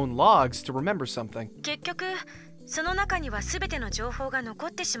at your own logs to remember something. 結局その中には全ての情報が残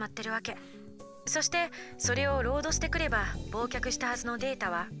ってしまってるわけ。そしてそれをロードしてくれば忘却したはずのデータ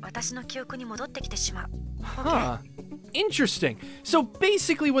は私の記憶に戻ってきてしまう。Huh. Interesting. So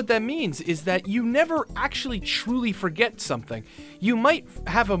basically what that means is that you never actually truly forget something. You might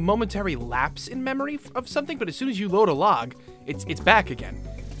have a momentary lapse in memory of something, but as soon as you load a log, it's back again.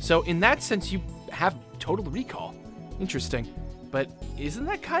 So in that sense, you have total recall. Interesting. But isn't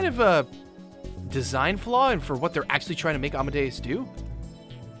that kind of a design flaw and for what they're actually trying to make Amadeus do?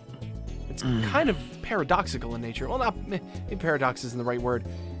 It's kind of paradoxical in nature. Well, not maybe paradox isn't the right word.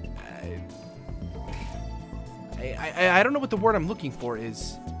 I don't know what the word I'm looking for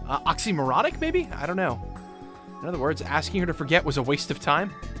is. Oxymoronic, maybe? I don't know. In other words, asking her to forget was a waste of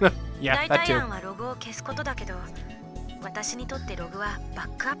time? Yeah, 代 that 替 too. 案はログを消すことだけど、私にとってログはバッ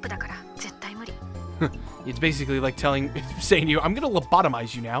クアップだから絶対無理。It's basically like saying to you, I'm gonna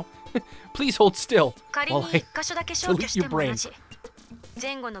lobotomize you now. Please hold still 仮 while に I 一箇所だけ消去 delete して your も同 brain. じ。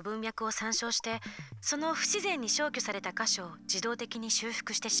前後の文脈を参照して、その不自然に消去された箇所を自動的に修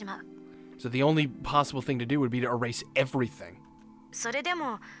復してしまう。So the only possible thing to do would be to erase everything. それで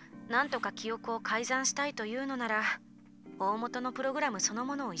も、なんとか記憶を改ざんしたいというのなら、大元のプログラムその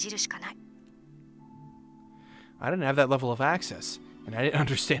ものをいじるしかない。I didn't have that level of access, and I didn't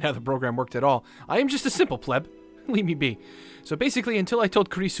understand how the program worked at all. I am just a simple pleb. Leave me be. So basically, until I told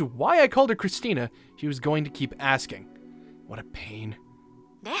Karisu why I called her Christina, she was going to keep asking. What a pain.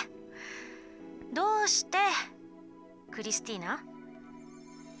 で、どうしてクリスティーナ？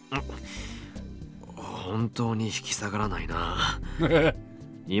本当に引き下がらないな。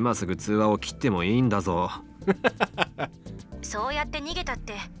今すぐ通話を切ってもいいんだぞ。そうやって逃げたっ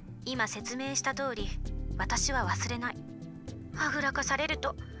て今説明した通り私は忘れない。はぐらかされる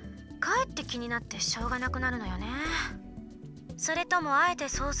とかえって気になってしょうがなくなるのよね。それともあえて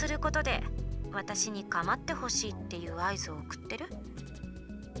そうすることで私に構ってほしいっていう合図を送ってる？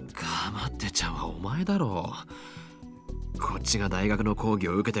構ってちゃんはお前だろう。こっちが大学の講義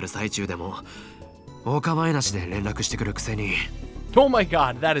を受けてる最中でもお構いなしで連絡してくるくせに。Oh my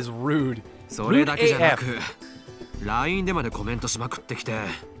god, that is rude. それだけじゃなく Rude LINE でまでコメントしまくってきて。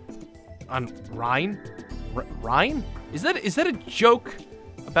On Rhine? Rhine? Is that a joke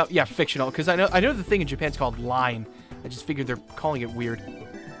about fictional? Because I know the thing in Japan's called line. I just figured they're calling it weird.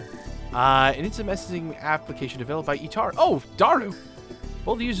 And it's a messaging application developed by Itaru. Oh, Daru!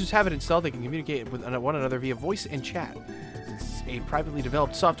 Both users have it installed. They can communicate with one another via voice and chat. It's a privately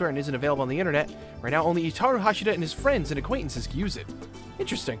developed software and isn't available on the internet. Right now, only Itaru Hashida and his friends and acquaintances can use it.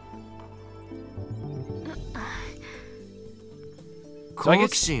 Interesting. So I 好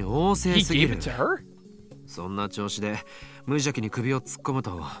guess 奇心旺盛 he すぎ gave る。 it to her? そんな調子で無邪気に首を突っ込む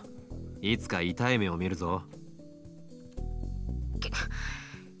といつか痛い目を見るぞ。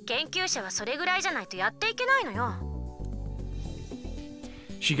研究者はそれぐらいじゃないとやっていけないのよ。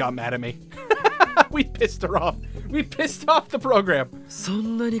She got mad at me. We pissed her off. We pissed off the program. そ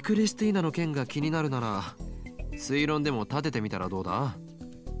んなにクリスティーナの件が気になるなら推論でも立ててみたらどうだ？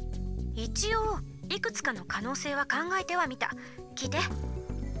一応いくつかの可能性は考えてはみた。聞いて。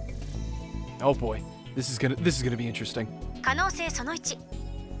Oh boy, this is gonna be interesting. 可能性その1。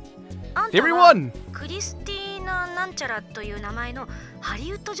あんた Theory は 1. クリスティーナなんちゃらという名前のハ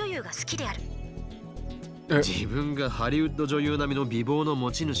リウッド女優が好きである。自分がハリウッド女優並みの美貌の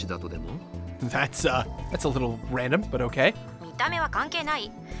持ち主だとでも？ That's a little random, but okay. 見た目は関係な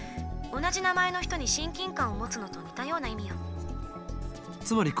い。同じ名前の人に親近感を持つのと似たような意味よ。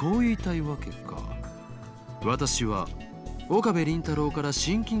つまりこう言いたいわけか。私は岡部倫太郎から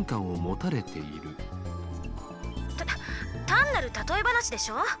親近感を持たれている。単なる例え話でし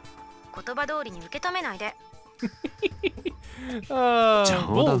ょ。言葉通りに受け止めないで。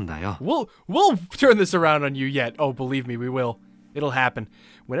冗談だよ。We'll turn this around on you yet. Oh, believe me, we will. It'll happen.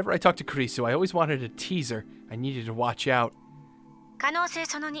 Whenever I talk to Kurisu, I always wanted to tease her. I needed to watch out. 可能性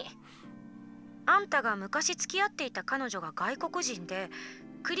その2。あんたが昔付き合っていた彼女が外国人で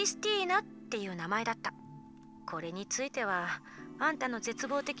クリスティーナっていう名前だった。これについてはあんたの絶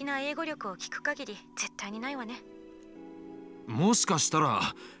望的な英語力を聞く限り絶対にないわね。もしかしたら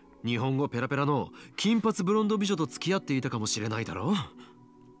日本語ペラペラの金髪ブロンド美女と付き合っていたかもしれないだろ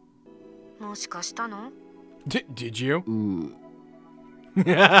う。もしかしたの？ Did you?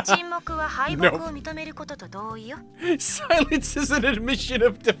 沈黙は敗北を認めることと同意よ。Silence is an admission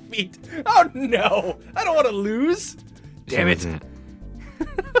of defeat. Oh no! I don't want to lose. Damn it.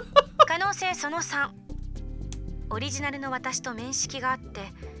 可能性その3。オリジナルの私と面識があって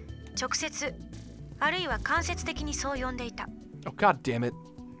直接あるいは間接的にそう呼んでいた。 Oh, god damn it.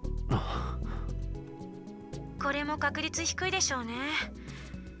 これも確率低いでしょうね。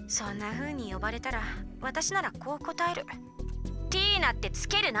そんな風に呼ばれたら私ならこう答える。ティーナってつ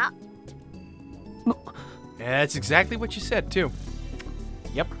けるな。 Yeah, that's exactly what you said, too.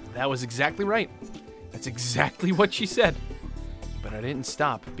 Yep, that was exactly right. That's exactly what she said. But I didn't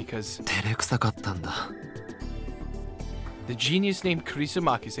stop because 照れくさかったんだ。 the genius named Kurisu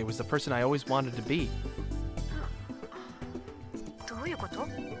Makise was the person I always wanted to be. どういうこと？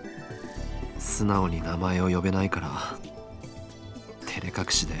素直に名前を呼べないから照れ隠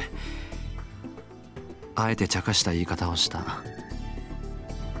しであえて茶化した言い方をした。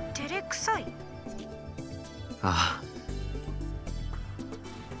照れくさい？あ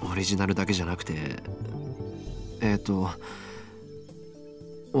あ、オリジナルだけじゃなくて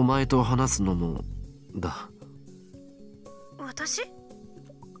お前と話すのもだ。私？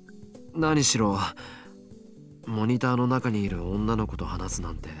何しろモニターの中にいる女の子と話す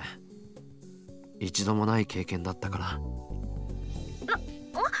なんて一度もない経験だったから。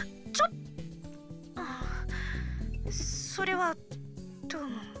それはどうも。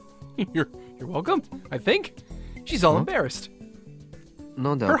You're welcome, I think. She's all embarrassed.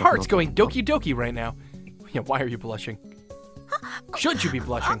 なんで Her 赤くな heart's ったの going doki doki right now. Yeah, why are you blushing? Should you be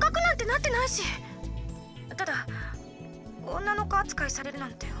blushing? 赤くなんてなってないし。ただ女の子扱いされるな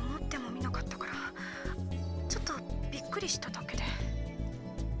んて思ってもみなかったからちょっとびっくりしただけで。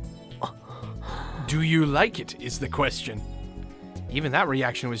 Do you like it is the question. Even that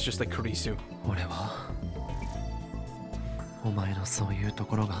reaction was just like Kurisu. 俺はお前のそういうと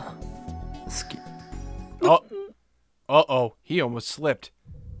ころが好き。 Oh. Uh-oh, he almost slipped.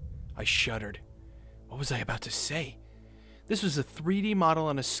 I shuddered. What was I about to say? This was a 3D model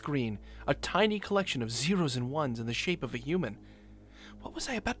on a screen, a tiny collection of zeros and ones in the shape of a human. What was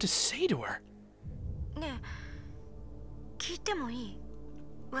I about to say to her? ねえ、聞いてもいい？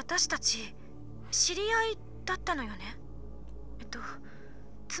私たち知り合いだったのよね。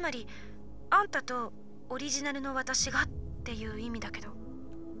つまりあんたとオリジナルの私がっていう意味だけど。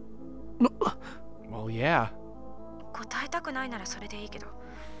Well, yeah. 答えたくないならそれでいいけど。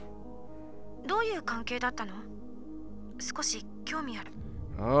どういう関係だったの？少し興味ある。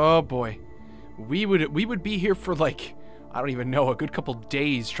 Oh boy. We would be here for like, I don't even know, a good couple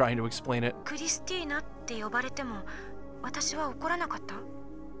days trying to explain it. クリスティーナって呼ばれても私は怒らなかった？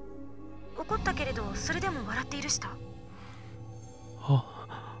怒ったけれどそれでも笑っているした。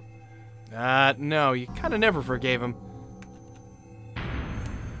 No, you kind of never forgave him.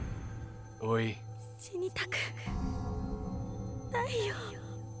 Oi. 死にたくないよ。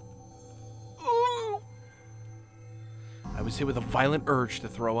 I was hit with a violent urge to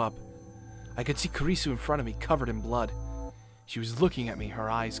throw up. I could see Kurisu in front of me, covered in blood. She was looking at me, her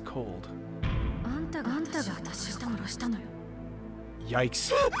eyes cold. あんたが私を殺したのよ。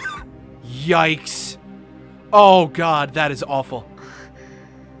 Yikes. Yikes. Oh god, that is awful.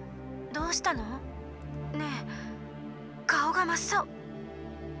 どうしたの？ねえ、顔が真っ青。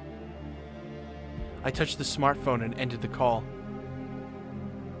 I touched the smartphone and ended the call.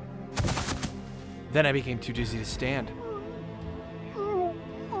 Then I became too dizzy to stand.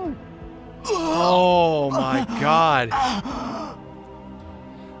 Oh my god.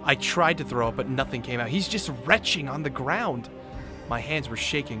 I tried to throw up, but nothing came out. He's just retching on the ground. My hands were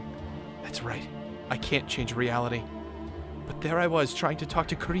shaking. That's right. I can't change reality. But there I was, trying to talk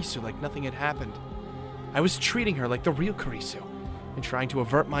to Kurisu like nothing had happened. I was treating her like the real Kurisu, and trying to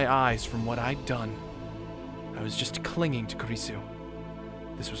avert my eyes from what I'd done. I was just clinging to Kurisu.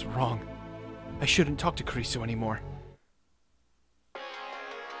 This was wrong. I shouldn't talk to Kurisu anymore.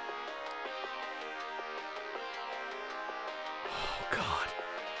 Oh god.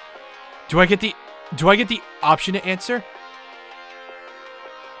 Do I get the option to answer?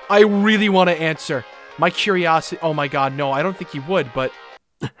 I really want to answer. My curiosity. Oh my god, no, I don't think he would, but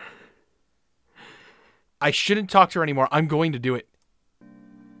I shouldn't talk to her anymore. I'm going to do it.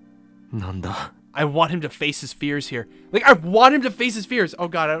 なんだ I want him to face his fears here. Like, I want him to face his fears. Oh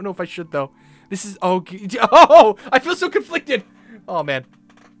god, I don't know if I should though. This is oh I feel so conflicted. Oh man.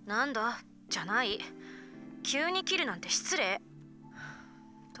 なんだじゃない。急に切るなんて失礼。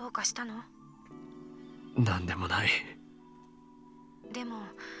どうかしたの？なんでもない。でも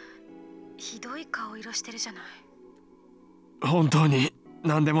ひどい顔色してるじゃない。本当に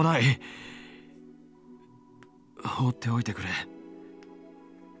なんでもない。放っておいてくれ。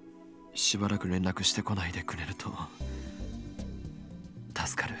しばらく連絡してこないでくれると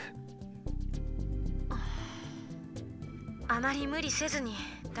助かる。あまり無理せずに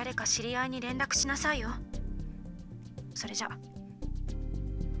誰か知り合いに連絡しなさいよ。それじゃ。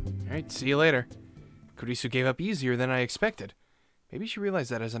 Alright, see you later. Kurisu gave up easier than I expected. Maybe she realized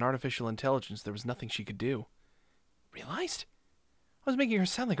that as an artificial intelligence, there was nothing she could do. Realized? I was making her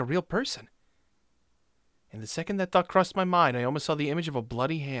sound like a real person. And the second that thought crossed my mind, I almost saw the image of a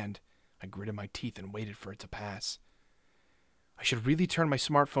bloody hand. I gritted my teeth and waited for it to pass. I should really turn my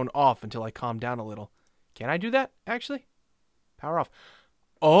smartphone off until I calm down a little. Can I do that, actually? Power off.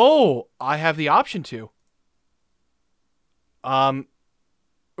 Oh, I have the option to.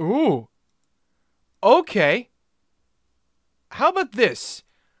 Ooh. Okay. How about this?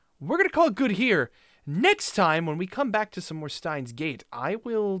 We're going to call it good here. Next time, when we come back to some more Steins Gate, I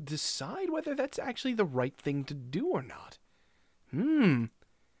will decide whether that's actually the right thing to do or not.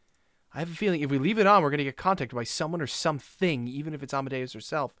 I have a feeling if we leave it on, we're going to get contacted by someone or something, even if it's Amadeus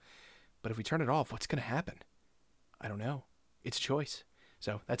herself. But if we turn it off, what's going to happen? I don't know. It's a choice.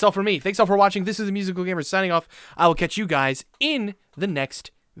 So that's all for me. Thanks all for watching. This is the Musical Gamer signing off. I will catch you guys in the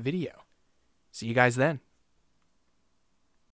next video. See you guys then.